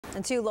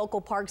And two local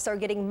parks are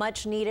getting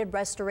much needed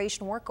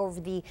restoration work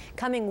over the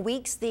coming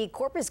weeks. The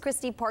Corpus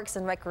Christi Parks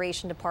and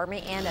Recreation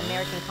Department and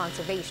American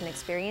Conservation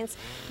Experience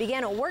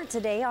began work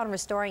today on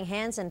restoring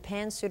Hans and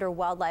Pan Suter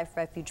Wildlife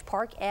Refuge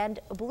Park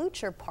and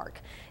Blucher Park.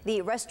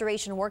 The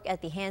restoration work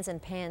at the Hans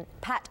and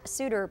Pat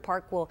Suter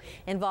Park will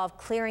involve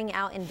clearing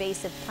out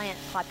invasive plant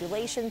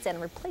populations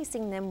and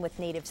replacing them with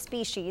native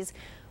species.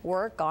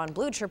 Work on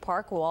Blucher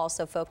Park will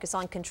also focus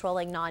on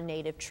controlling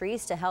non-native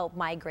trees to help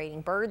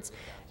migrating birds.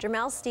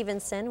 Jermel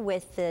Stevenson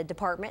with the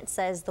department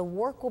says the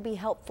work will be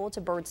helpful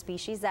to bird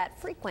species that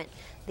frequent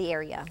the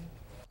area.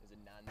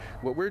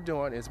 What we're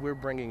doing is we're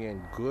bringing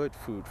in good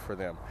food for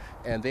them,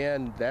 and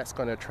then that's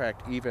going to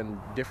attract even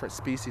different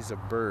species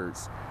of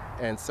birds.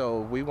 And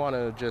so we want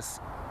to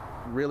just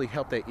really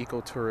help that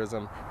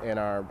ecotourism in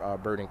our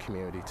birding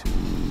community too.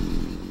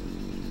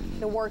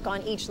 The work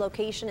on each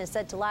location is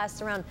set to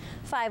last around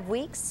 5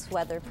 weeks.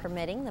 Weather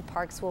permitting, the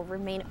parks will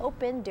remain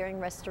open during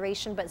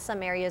restoration, but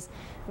some areas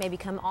may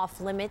become off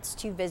limits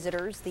to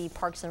visitors. The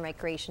Parks and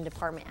Recreation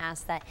Department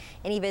asks that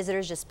any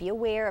visitors just be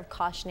aware of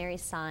cautionary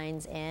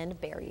signs and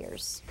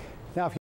barriers. Now,